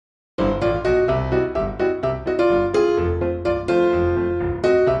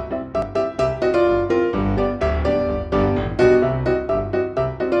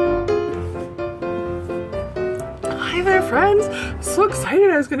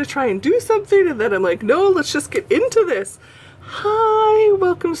was going to try and do something, and then I'm like, no, let's just get into this. Hi,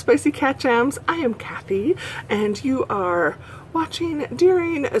 welcome to Spicey Cat Jams. I am Cathy, and you are watching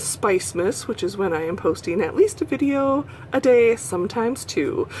during Spicemas, which is when I am posting at least a video a day, sometimes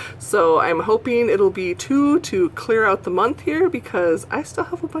two. So I'm hoping it'll be 2 to clear out the month here, because I still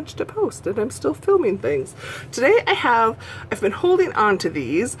have a bunch to post and I'm still filming things. Today I've been holding on to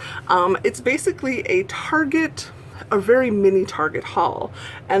these. It's basically a Target, a very mini Target haul,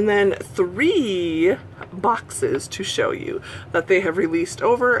 and then 3 boxes to show you that they have released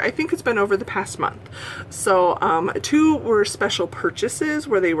over, I think it's been over the past month. So 2 were special purchases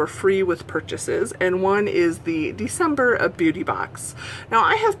where they were free with purchases, and 1 is the December beauty box. Now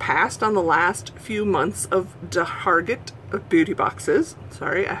I have passed on the last few months of Target beauty boxes.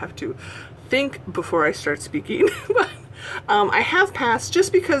 Sorry, I have to think before I start speaking. I have passed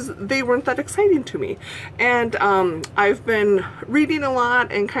just because they weren't that exciting to me, and I've been reading a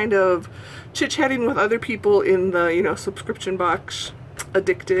lot and kind of chit-chatting with other people in the, you know, subscription box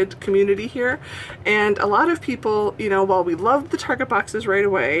addicted community here, and a lot of people, you know, while we love the Target boxes right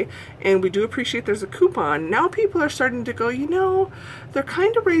away and we do appreciate there's a coupon, now people are starting to go, you know, they're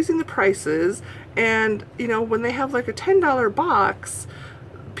kind of raising the prices, and you know, when they have like a $10 box,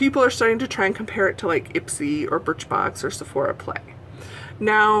 people are starting to try and compare it to like Ipsy or Birchbox or Sephora Play.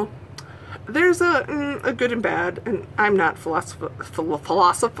 Now, there's a good and bad, and I'm not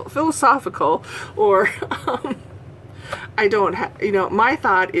philosophical, or I don't have, you know, my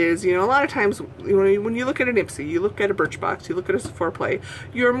thought is, you know, a lot of times, you know, when you look at an Ipsy, you look at a Birchbox, you look at a Sephora Play,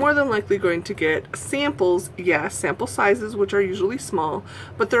 you're more than likely going to get samples, yes, sample sizes, which are usually small,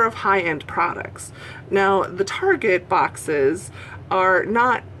 but they're of high-end products. Now, the Target boxes are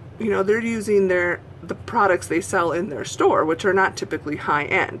not, you know, they're using the products they sell in their store, which are not typically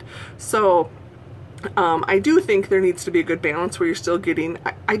high-end. So I do think there needs to be a good balance where you're still getting,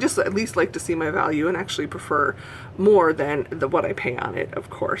 I just at least like to see my value and actually prefer more than what I pay on it, of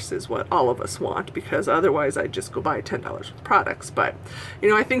course, is what all of us want, because otherwise I'd just go buy $10 worth of products. But, you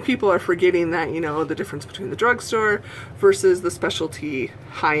know, I think people are forgetting that, you know, the difference between the drugstore versus the specialty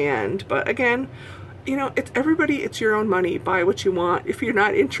high-end. But again, you know, it's everybody, it's your own money. Buy what you want. If you're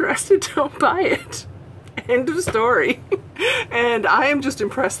not interested, don't buy it. End of story. And I am just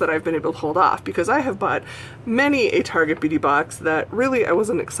impressed that I've been able to hold off, because I have bought many a Target beauty box that really I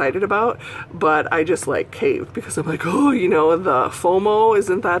wasn't excited about, but I just like caved, because I'm like, oh, you know, the FOMO,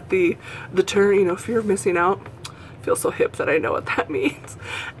 isn't that the term, you know, fear of missing out? I feel so hip that I know what that means.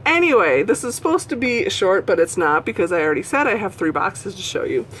 Anyway, this is supposed to be short, but it's not, because I already said I have 3 boxes to show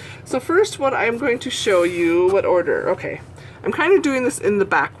you. So first, what I'm going to show you, what order? Okay, I'm kind of doing this in the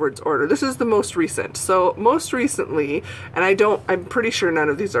backwards order. This is the most recent. So most recently, and I'm pretty sure none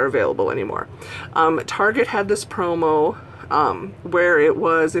of these are available anymore. Target had this promo where it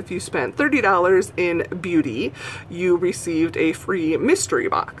was, if you spent $30 in beauty, you received a free mystery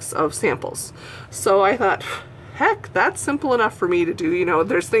box of samples. So I thought, heck, that's simple enough for me to do. You know,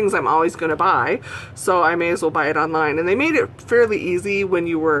 there's things I'm always going to buy, so I may as well buy it online. And they made it fairly easy when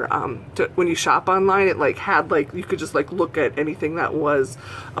you were when you shop online. It like had like, you could just like look at anything that was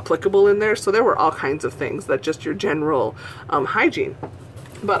applicable in there. So there were all kinds of things that just your general hygiene.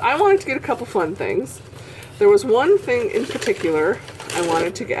 But I wanted to get a couple fun things. There was one thing in particular I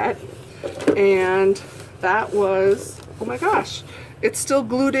wanted to get, and that was, oh my gosh, it's still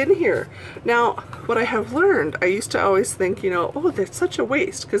glued in here. Now, what I have learned, I used to always think, you know, oh, that's such a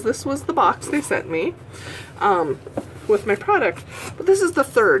waste, because this was the box they sent me with my product. But this is the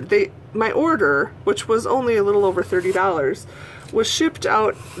third. My order, which was only a little over $30, was shipped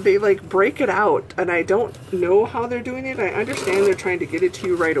out. They like break it out, and I don't know how they're doing it. I understand they're trying to get it to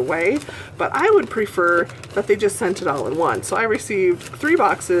you right away, but I would prefer that they just sent it all in one. So I received 3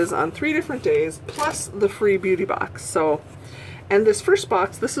 boxes on 3 different days, plus the free beauty box. So, and this first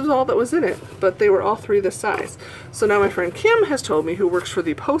box, this is all that was in it, but they were all 3 this size. So now my friend Kim has told me, who works for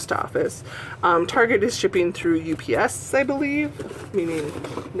the post office, Target is shipping through UPS, I believe, meaning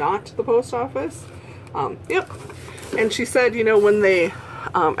not the post office. Yep. And she said, you know, when they,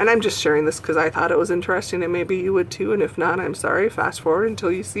 and I'm just sharing this because I thought it was interesting, and maybe you would too, and if not, I'm sorry, fast forward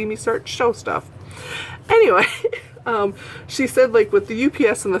until you see me start to show stuff. Anyway, she said, like, with the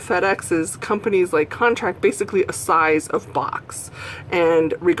UPS and the FedEx's, companies like contract basically a size of box,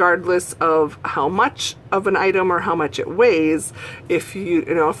 and regardless of how much of an item or how much it weighs, if you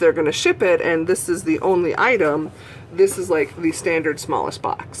know, if they're going to ship it and this is the only item, this is like the standard smallest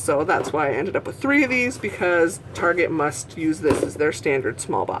box. So that's why I ended up with 3 of these, because Target must use this as their standard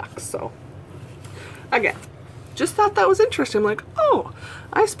small box. So again, just thought that was interesting. I'm like, oh,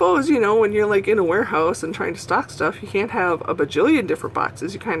 I suppose, you know, when you're like in a warehouse and trying to stock stuff, you can't have a bajillion different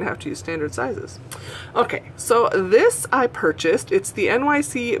boxes. You kind of have to use standard sizes. Okay, so this I purchased. It's the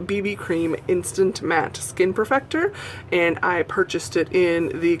NYC BB Cream Instant Matte Skin Perfector, and I purchased it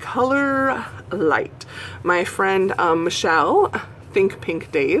in the color Light. My friend Michelle, Think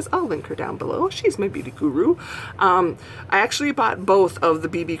Pink Days, I'll link her down below. She's my beauty guru. I actually bought both of the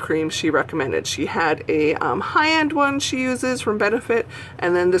BB creams she recommended. She had a high-end one she uses from Benefit,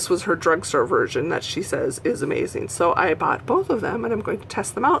 and then this was her drugstore version that she says is amazing. So I bought both of them, and I'm going to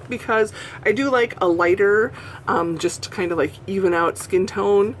test them out because I do like a lighter, just to kind of like even out skin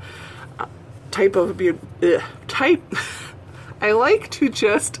tone type of type. I like to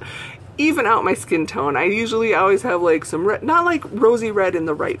just even out my skin tone. I usually always have like some red, not like rosy red in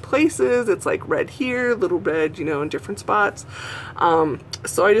the right places. It's like red here, little red, you know, in different spots.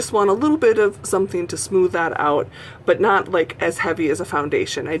 So I just want a little bit of something to smooth that out, but not like as heavy as a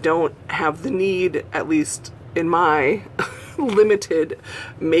foundation. I don't have the need, at least in my limited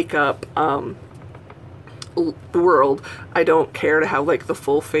makeup world, I don't care to have like the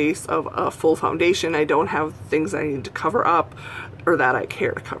full face of a full foundation. I don't have things I need to cover up, or that I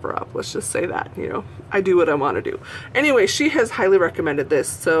care to cover up. Let's just say that, you know, I do what I want to do. Anyway, she has highly recommended this,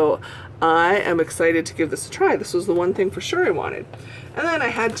 so I am excited to give this a try. This was the one thing for sure I wanted. And then I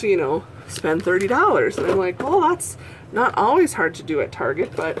had to, you know, spend $30. And I'm like, well, that's not always hard to do at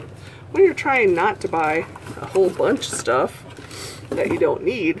Target, but when you're trying not to buy a whole bunch of stuff that you don't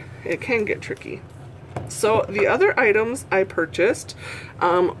need, it can get tricky. So the other items I purchased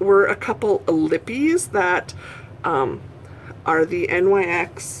were a couple of lippies that are the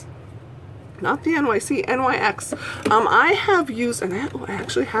NYX, not the NYC, NYX. I have used, and I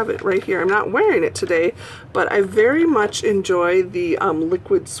actually have it right here. I'm not wearing it today, but I very much enjoy the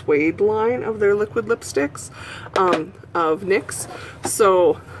liquid suede line of their liquid lipsticks of NYX.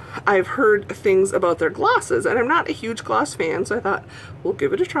 So I've heard things about their glosses, and I'm not a huge gloss fan, so I thought we'll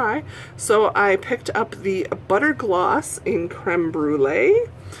give it a try. So I picked up the Butter Gloss in Creme Brulee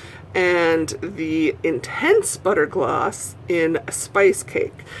and the Intense Butter Gloss in Spice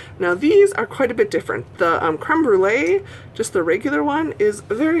Cake. Now these are quite a bit different. The Creme Brulee, just the regular one, is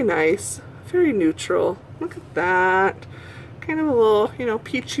very nice, very neutral. Look at that. Kind of a little, you know,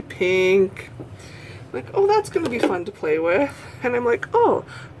 peachy pink. Like, oh, that's going to be fun to play with. And I'm like, oh,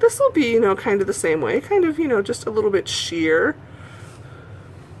 this will be, you know, kind of the same way. Kind of, you know, just a little bit sheer.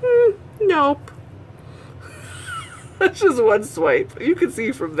 Nope. That's just one swipe. You can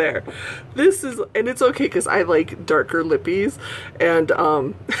see from there. This is, and it's okay because I like darker lippies, and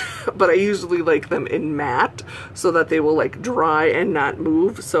but I usually like them in matte so that they will like dry and not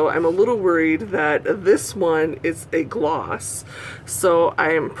move. So I'm a little worried that this one is a gloss. So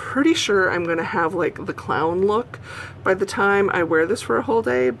I am pretty sure I'm gonna have like the clown look by the time I wear this for a whole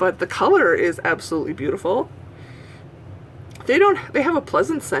day, but the color is absolutely beautiful. They have a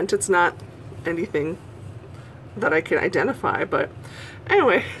pleasant scent. It's not anything that I can identify, but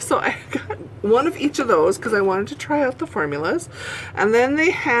anyway, so I got one of each of those because I wanted to try out the formulas. And then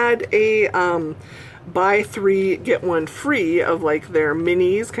they had a buy 3 get 1 free of like their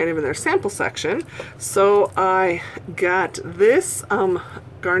minis kind of in their sample section. So I got this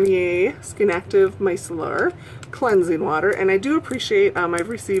Garnier Skin Active Micellar cleansing water, and I do appreciate I've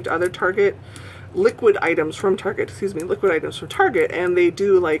received other Target liquid items from Target, and they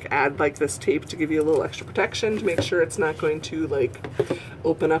do like add like this tape to give you a little extra protection to make sure it's not going to like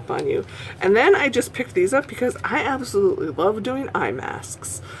open up on you. And then I just picked these up because I absolutely love doing eye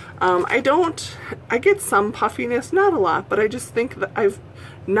masks. I get some puffiness, not a lot, but I just think that I've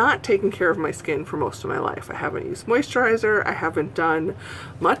not taken care of my skin for most of my life. I haven't used moisturizer, I haven't done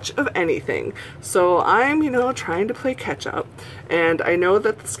much of anything. So I'm, you know, trying to play catch up. And I know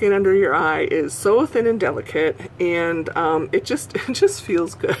that the skin under your eye is so thin and delicate, and it just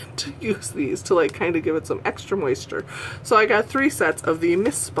feels good to use these to like kind of give it some extra moisture. So I got 3 sets of the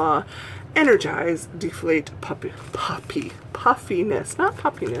Miss Spa Energize Deflate Puffiness, not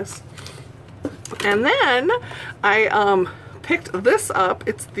puppiness. And then I picked this up.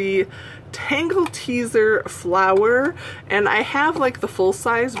 It's the Tangle Teaser Flower, and I have like the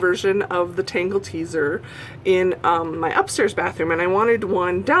full-size version of the Tangle Teaser in my upstairs bathroom, and I wanted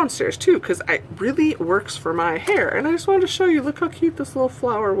one downstairs too because it really works for my hair. And I just wanted to show you, look how cute this little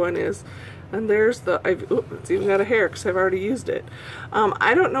flower one is. And there's the, it's even got a hair because I've already used it.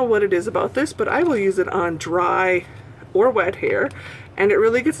 I don't know what it is about this, but I will use it on dry or wet hair, and it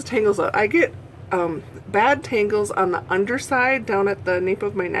really gets the tangles out. I get bad tangles on the underside down at the nape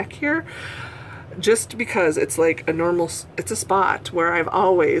of my neck here, just because it's like a normal, it's a spot where I've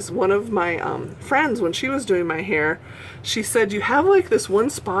always, one of my friends, when she was doing my hair, she said, you have like this one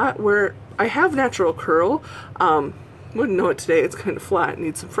spot where I have natural curl, wouldn't know it today, it's kind of flat,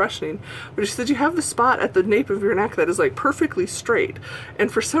 needs some freshening, but she said you have the spot at the nape of your neck that is like perfectly straight,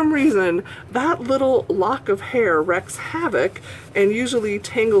 and for some reason that little lock of hair wreaks havoc and usually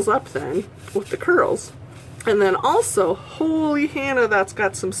tangles up then with the curls. And then also, holy Hannah, that's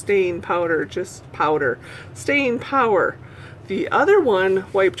got some staying powder, just powder, staying power. The other one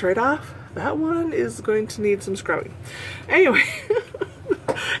wiped right off. That one is going to need some scrubbing. Anyway,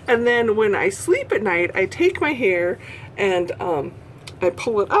 and then when I sleep at night, I take my hair and I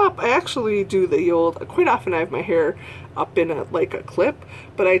pull it up. I actually do the old, quite often I have my hair up in like a clip,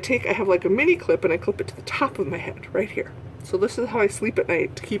 but I have like a mini clip and I clip it to the top of my head right here. So this is how I sleep at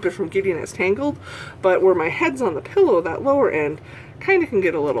night to keep it from getting as tangled, but where my head's on the pillow, that lower end kind of can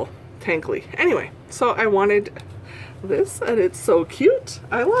get a little tangly. Anyway, so I wanted this and it's so cute.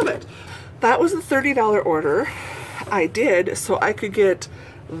 I love it. That was the $30 order I did so I could get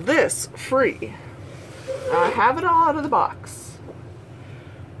this free. Now I have it all out of the box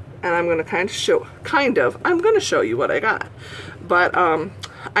and I'm going to I'm going to show you what I got. But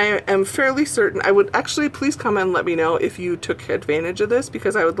I am fairly certain, I would actually, please come and let me know if you took advantage of this,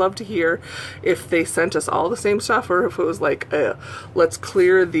 because I would love to hear if they sent us all the same stuff or if it was like a, let's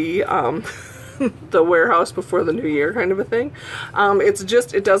clear the the warehouse before the new year kind of a thing. It's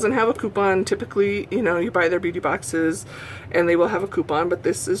just, it doesn't have a coupon. Typically, you know, you buy their beauty boxes and they will have a coupon, but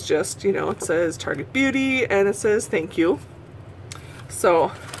this is just, you know, it says Target Beauty and it says thank you.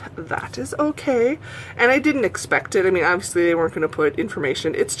 So that is okay. And I didn't expect it. I mean, obviously they weren't going to put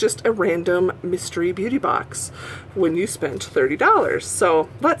information. It's just a random mystery beauty box when you spent $30. So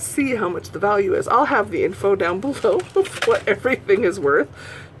let's see how much the value is. I'll have the info down below of what everything is worth.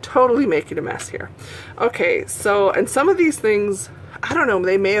 Totally making a mess here. Okay, so, and some of these things, I don't know,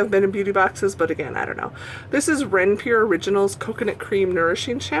 they may have been in beauty boxes, but again, I don't know. This is Ren Pure Originals Coconut Cream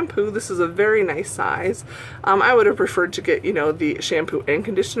Nourishing Shampoo. This is a very nice size. I would have preferred to get, you know, the shampoo and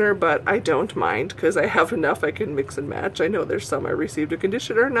conditioner, but I don't mind because I have enough I can mix and match. I know there's some I received a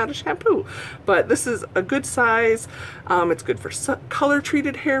conditioner, not a shampoo, but this is a good size. It's good for color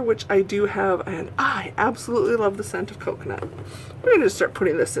treated hair, which I do have, and I absolutely love the scent of coconut. We're going to start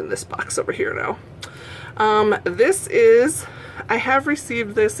putting this in this box over here now. This is, I have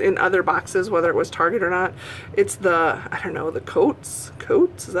received this in other boxes, whether it was Target or not. It's the, I don't know, the Coats,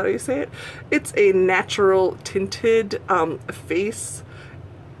 is that how you say it? It's a natural tinted face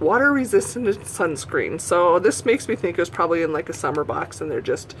water resistant sunscreen. So this makes me think it was probably in like a summer box and they're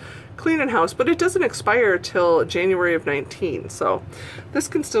just cleaning house, but it doesn't expire till January of 19. So this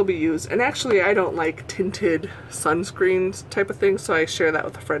can still be used. And actually I don't like tinted sunscreens type of thing, so I share that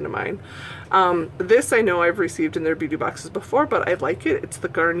with a friend of mine. This I know I've received in their beauty boxes before, but I like it. It's the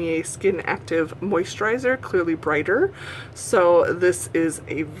Garnier Skin Active Moisturizer, clearly brighter. So this is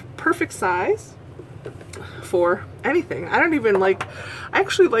a perfect size for anything. I don't even like, I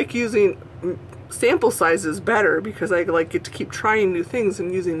actually like using sample sizes better because I like get to keep trying new things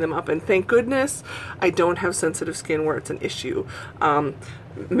and using them up, and thank goodness I don't have sensitive skin where it's an issue.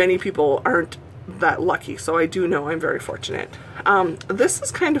 Many people aren't that lucky, so I do know I'm very fortunate. This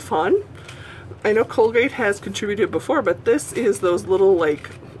is kind of fun. I know Colgate has contributed before, but this is those little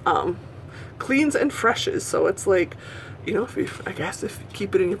like cleans and freshes, so it's like, you know, I guess if you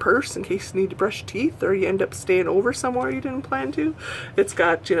keep it in your purse in case you need to brush your teeth or you end up staying over somewhere you didn't plan to. It's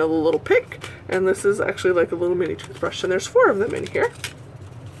got, you know, the little pick, and this is actually like a little mini toothbrush, and there's 4 of them in here.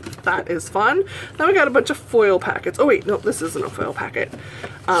 That is fun. Then we got a bunch of foil packets. Oh wait, no, this isn't a foil packet.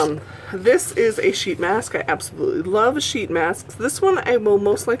 This is a sheet mask. I absolutely love sheet masks. This one I will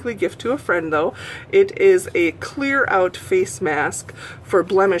most likely gift to a friend though. It is a clear out face mask for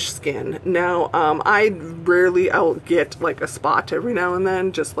blemish skin. Now, I'll get like a spot every now and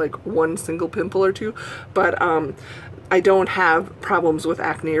then, just like one single pimple or two, but I don't have problems with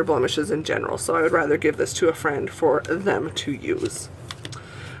acne or blemishes in general, so I would rather give this to a friend for them to use.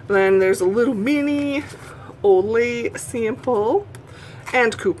 Then there's a little mini Olay sample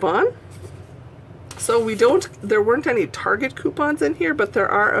and coupon. So there weren't any Target coupons in here, but there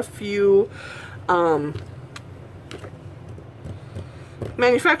are a few,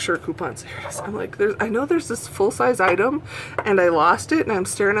 manufacturer coupons. Here it is. I'm like, I know there's this full-size item and I lost it, and I'm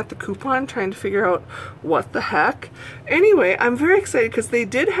staring at the coupon trying to figure out what the heck. Anyway, I'm very excited because they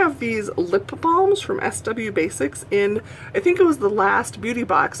did have these lip balms from SW Basics in, I think it was the last beauty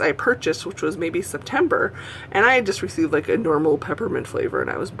box I purchased, which was maybe September, and I had just received like a normal peppermint flavor and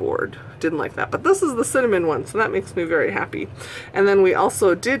I was bored. Didn't like that. But this is the cinnamon one, so that makes me very happy. And then we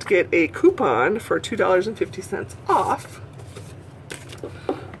also did get a coupon for $2.50 off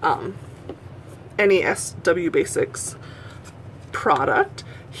any SW Basics product.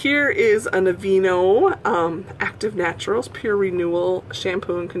 Here is an Aveeno Active Naturals Pure Renewal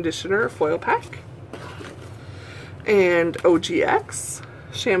Shampoo and Conditioner Foil Pack. And OGX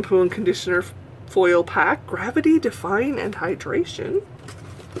Shampoo and Conditioner Foil Pack, Gravity, Define, and Hydration.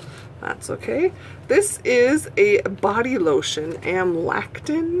 That's okay. This is a body lotion.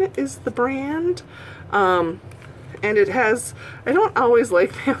 Amlactin is the brand. And it has, I don't always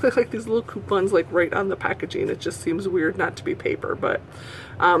like these little coupons like right on the packaging. It just seems weird not to be paper, but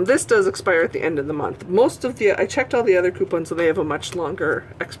this does expire at the end of the month. Most of the, I checked all the other coupons and they have a much longer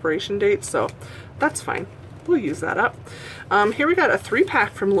expiration date, so that's fine. We'll use that up. Here we got a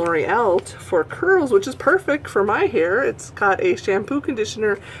 3-pack from L'Oreal for curls, which is perfect for my hair. It's got a shampoo,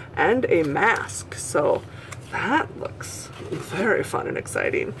 conditioner, and a mask, so that looks very fun and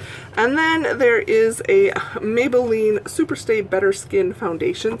exciting. And then there is a Maybelline Superstay Better Skin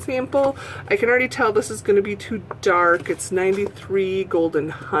Foundation sample. I can already tell this is going to be too dark. It's 93 Golden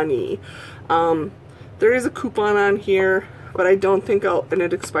Honey. There is a coupon on here, but I don't think and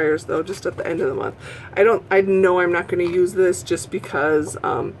it expires though just at the end of the month. I know I'm not going to use this just because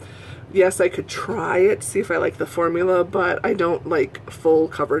yes, I could try it, see if I like the formula, but I don't like full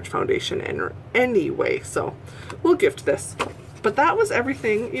coverage foundation anyway, so we'll gift this. But that was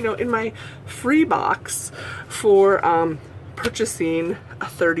everything, you know, in my free box for purchasing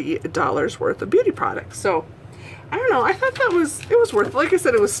 $30 worth of beauty products. So I don't know, I thought it was worth it. Like I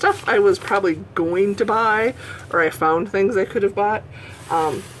said, it was stuff I was probably going to buy, or I found things I could have bought.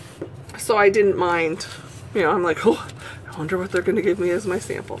 So I didn't mind, you know, I'm like, oh, I wonder what they're going to give me as my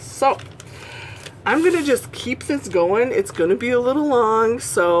samples. So I'm going to just keep this going. It's going to be a little long,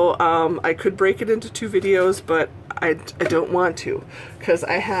 so I could break it into 2 videos, but I don't want to, because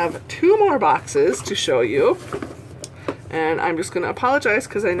I have 2 more boxes to show you, and I'm just going to apologize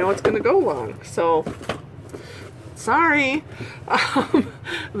because I know it's going to go long. So sorry.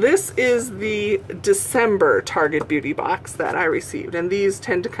 This is the December Target Beauty box that I received, and these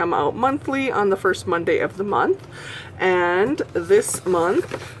tend to come out monthly on the first Monday of the month. And this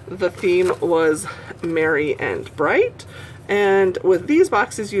month the theme was Merry and Bright. And with these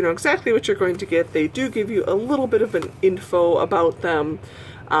boxes, you know exactly what you're going to get. They do give you a little bit of an info about them,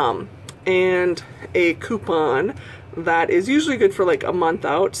 and a coupon that is usually good for like a month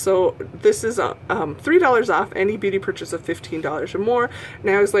out. So this is $3 off any beauty purchase of $15 or more.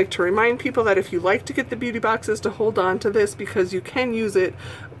 Now I always like to remind people that if you like to get the beauty boxes, to hold on to this, because you can use it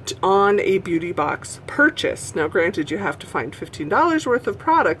on a beauty box purchase. Now granted, you have to find $15 worth of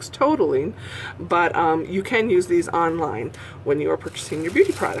products totaling, but you can use these online when you are purchasing your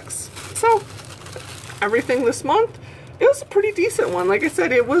beauty products. So everything this month, it was a pretty decent one. Like I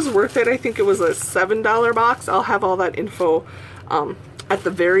said, it was worth it. I think it was a $7 box. I'll have all that info at the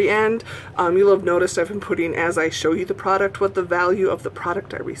very end. You'll have noticed I've been putting, as I show you the product, what the value of the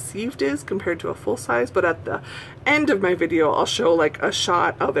product I received is compared to a full size. But at the end of my video, I'll show like a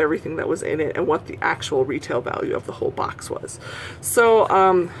shot of everything that was in it and what the actual retail value of the whole box was.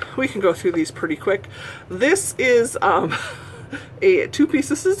 So we can go through these pretty quick. This is a 2-piece.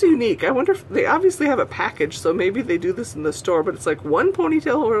 This is unique. I wonder if they obviously have a package, so maybe they do this in the store, but it's like 1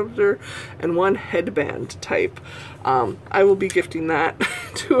 ponytail holder and 1 headband type. I will be gifting that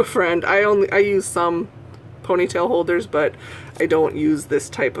to a friend. I use some ponytail holders, but I don't use this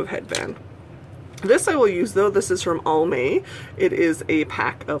type of headband. This I will use though. This is from Almay. It is a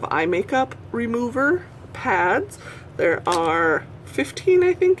pack of eye makeup remover pads. There are 15,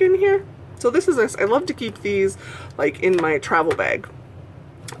 I think, in here. So this is nice. I love to keep these like in my travel bag.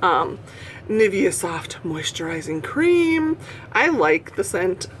 Nivea Soft Moisturizing Cream. I like the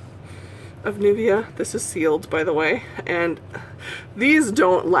scent of Nivea. This is sealed, by the way, and these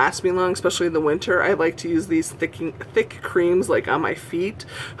don't last me long, especially in the winter. I like to use these thick creams like on my feet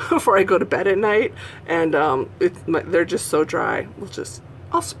before I go to bed at night, and they're just so dry.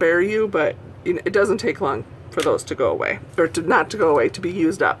 I'll spare you, but it doesn't take long for those to go away, or not to go away, to be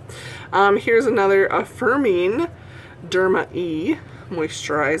used up. Here's another Affirming Derma E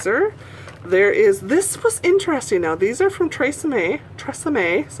moisturizer. This was interesting. Now these are from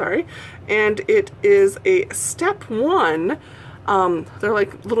Tresemme, sorry, and it is a step 1 They're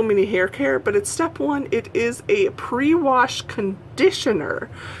like little mini hair care, but it's step 1. It is a pre-wash conditioner.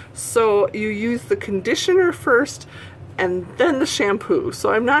 So you use the conditioner first and then the shampoo.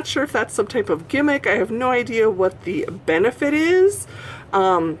 So I'm not sure if that's some type of gimmick. I have no idea what the benefit is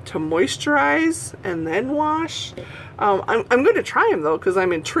to moisturize and then wash. I'm going to try them though, because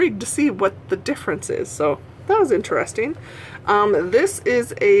I'm intrigued to see what the difference is. So that was interesting. This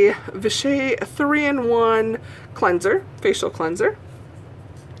is a Vichy 3-in-1 cleanser, facial cleanser.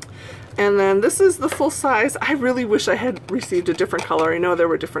 And then this is the full size. I really wish I had received a different color. I know there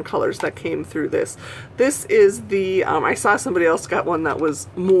were different colors that came through this. This is the, I saw somebody else got one that was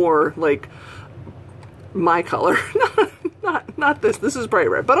more like my color. Not this. This is bright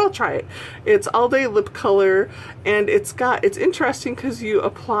red, but I'll try it. It's all day lip color, and it's interesting because you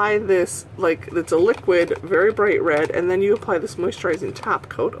apply this, like, it's a liquid, very bright red, and then you apply this moisturizing top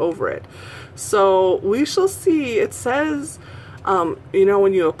coat over it. So we shall see. It says, you know,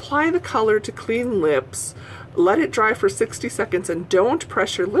 when you apply the color to clean lips, let it dry for 60 seconds and don't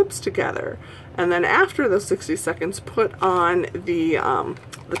press your lips together. And then after those 60 seconds, put on the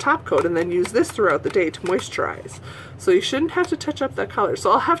top coat and then use this throughout the day to moisturize. So you shouldn't have to touch up that color.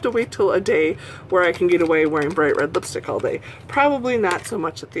 So I'll have to wait till a day where I can get away wearing bright red lipstick all day. Probably not so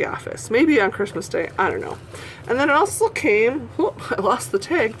much at the office. Maybe on Christmas Day, I don't know. And then it also came, oh, I lost the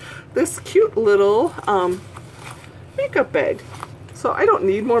tag, this cute little makeup bag. So I don't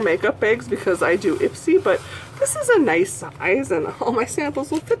need more makeup bags because I do Ipsy, but this is a nice size and all my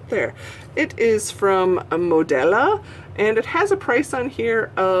samples will fit there. It is from Modella, and it has a price on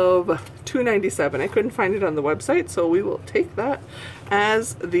here of $2.97. I couldn't find it on the website, so we will take that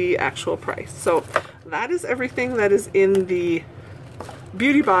as the actual price. So that is everything that is in the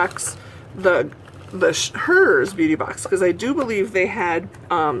beauty box, the hers beauty box, because I do believe they had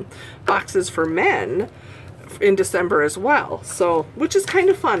boxes for men in December as well, so which is kind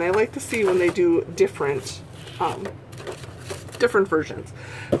of fun. I like to see when they do different versions.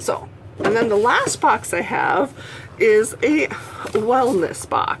 So, and then the last box I have is a wellness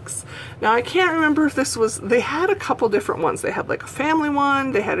box. Now I can't remember if this was, they had a couple different ones. They had like a family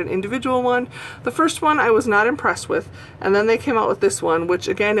one, they had an individual one. The first one I was not impressed with, and then they came out with this one, which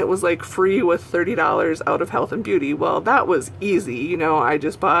again, it was like free with $30 out of health and beauty. Well, that was easy. You know, I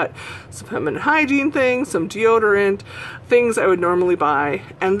just bought some feminine hygiene things, some deodorant, things I would normally buy,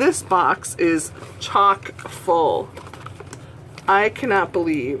 and this box is chock full. I cannot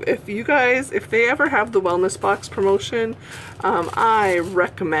believe, if you guys, if they ever have the wellness box promotion, I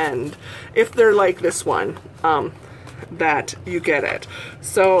recommend, if they're like this one, that you get it.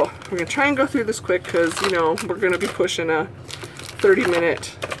 So we're gonna try and go through this quick because, you know, we're gonna be pushing a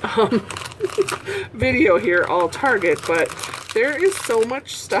 30-minute video here, all Target, but there is so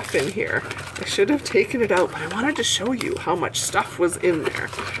much stuff in here. I should have taken it out, but I wanted to show you how much stuff was in there.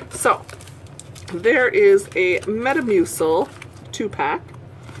 So there is a Metamucil 2-pack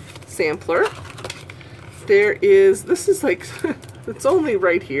sampler. There is, this is like, it's only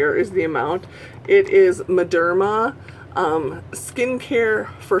right here is the amount. It is Mederma skincare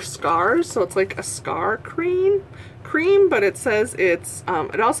for scars, so it's like a scar cream, but it says it's,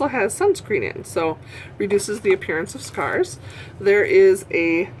 it also has sunscreen in, so reduces the appearance of scars. There is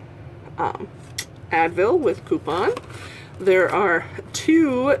a Advil with coupon. There are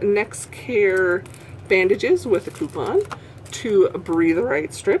 2 Nexcare bandages with a coupon, 2 Breathe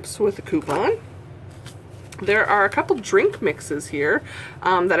Right strips with a coupon. There are a couple drink mixes here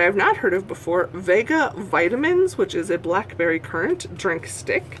that I've not heard of before. Vega Vitamins, which is a blackberry currant drink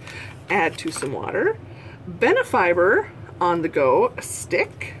stick. Add to some water. Benefiber on the go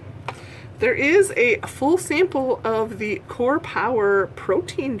stick. There is a full sample of the Core Power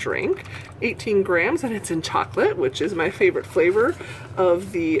protein drink, 18 grams, and it's in chocolate, which is my favorite flavor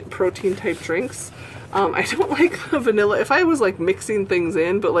of the protein type drinks. I don't like the vanilla. If I was like mixing things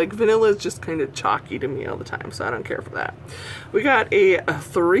in, but like vanilla is just kind of chalky to me all the time, so I don't care for that. We got a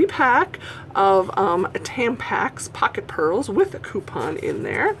 3-pack of Tampax Pocket Pearls with a coupon in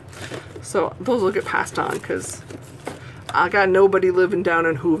there. So those will get passed on because I got nobody living down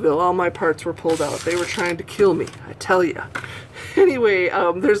in Whoville. All my parts were pulled out. They were trying to kill me, I tell ya. Anyway,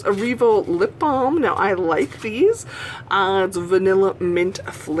 there's a Revo lip balm. Now I like these. It's vanilla mint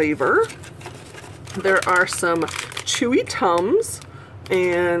flavor. There are some Chewy Tums,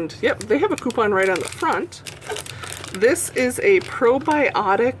 and yep, they have a coupon right on the front. This is a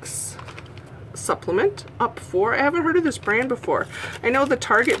probiotics supplement, Up 4. I haven't heard of this brand before. I know the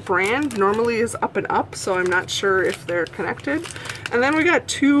Target brand normally is Up and Up, so I'm not sure if they're connected. And then we got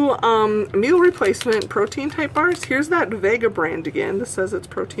 2 meal replacement protein type bars. Here's that Vega brand again. This says it's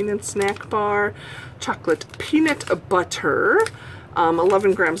protein and snack bar, chocolate peanut butter,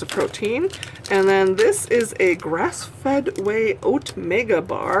 11 grams of protein. And then this is a grass-fed whey oat mega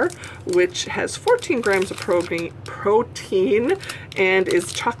bar, which has 14 grams of protein and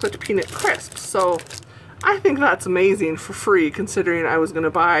is chocolate peanut crisp. So I think that's amazing for free, considering I was going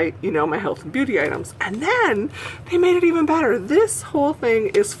to buy, you know, my health and beauty items. And then they made it even better. This whole thing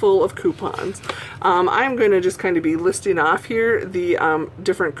is full of coupons. I'm going to just kind of be listing off here the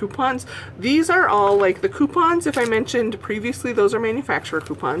different coupons. These are all like the coupons, if I mentioned previously, those are manufacturer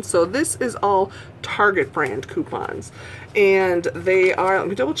coupons. So this is all Target brand coupons. And they are, let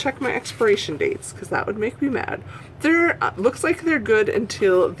me double check my expiration dates, because that would make me mad. They're, looks like they're good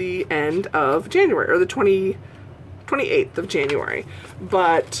until the end of January, or the 28th of January.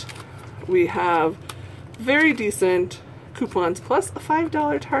 But we have very decent coupons, plus a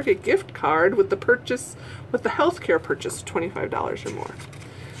 $5 Target gift card with the purchase, with the healthcare purchase of $25 or more.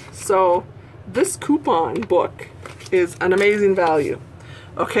 So this coupon book is an amazing value.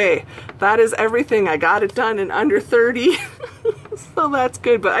 Okay, that is everything. I got it done in under 30, so that's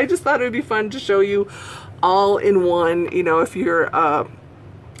good. But I just thought it would be fun to show you all in one, you know, if you're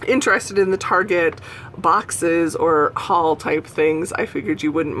interested in the Target boxes or haul type things, I figured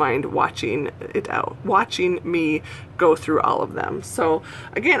you wouldn't mind watching it out, watching me go through all of them. So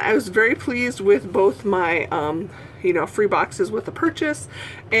again, I was very pleased with both my you know, free boxes with the purchase,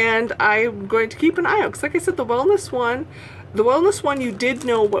 and I'm going to keep an eye out, because like I said, the wellness one you did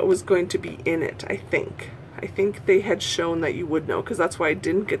know what was going to be in it. I think they had shown that you would know, because that's why I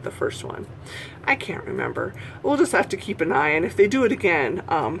didn't get the first one. I can't remember. We'll just have to keep an eye, and if they do it again,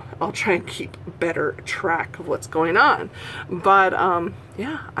 I'll try and keep better track of what's going on. But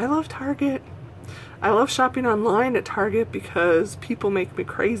yeah, I love Target. I love shopping online at Target because people make me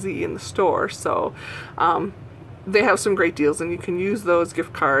crazy in the store. So they have some great deals, and you can use those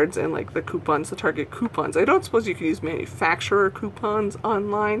gift cards and like the coupons, the Target coupons. I don't suppose you can use manufacturer coupons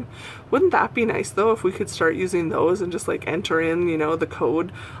online. Wouldn't that be nice though, if we could start using those and just like enter in, you know, the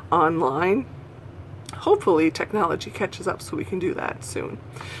code online? Hopefully technology catches up so we can do that soon.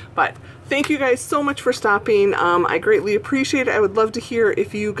 But thank you guys so much for stopping. I greatly appreciate it. I would love to hear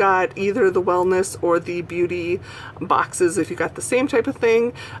if you got either the wellness or the beauty boxes, if you got the same type of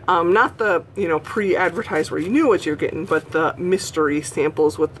thing. Not the, you know, pre-advertised where you knew what you're getting, but the mystery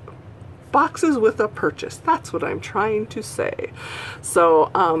samples with boxes with a purchase. That's what I'm trying to say. So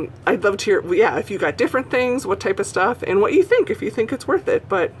I'd love to hear, yeah, if you got different things, what type of stuff, and what you think, if you think it's worth it.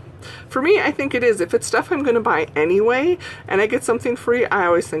 But for me, I think it is. If it's stuff I'm going to buy anyway and I get something free, I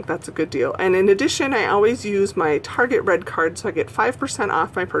always think that's a good deal. And in addition, I always use my Target Red card, so I get 5%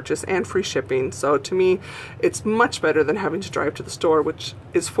 off my purchase and free shipping. So to me, it's much better than having to drive to the store, which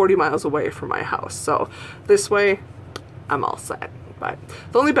is 40 miles away from my house. So this way, I'm all set. But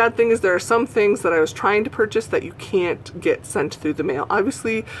the only bad thing is there are some things that I was trying to purchase that you can't get sent through the mail.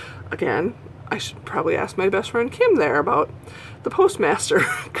 Obviously, again, I should probably ask my best friend Kim there about the postmaster,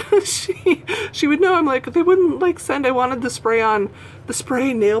 because she would know. I'm like, they wouldn't like send, I wanted the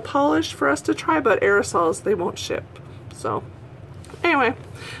spray nail polish for us to try, but aerosols they won't ship. So anyway,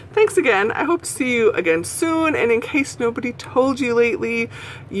 thanks again. I hope to see you again soon, and in case nobody told you lately,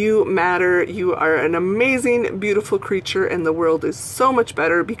 you matter. You are an amazing, beautiful creature, and the world is so much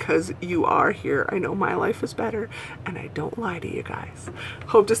better because you are here. I know my life is better, and I don't lie to you guys.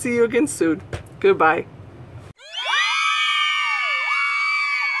 Hope to see you again soon. Goodbye.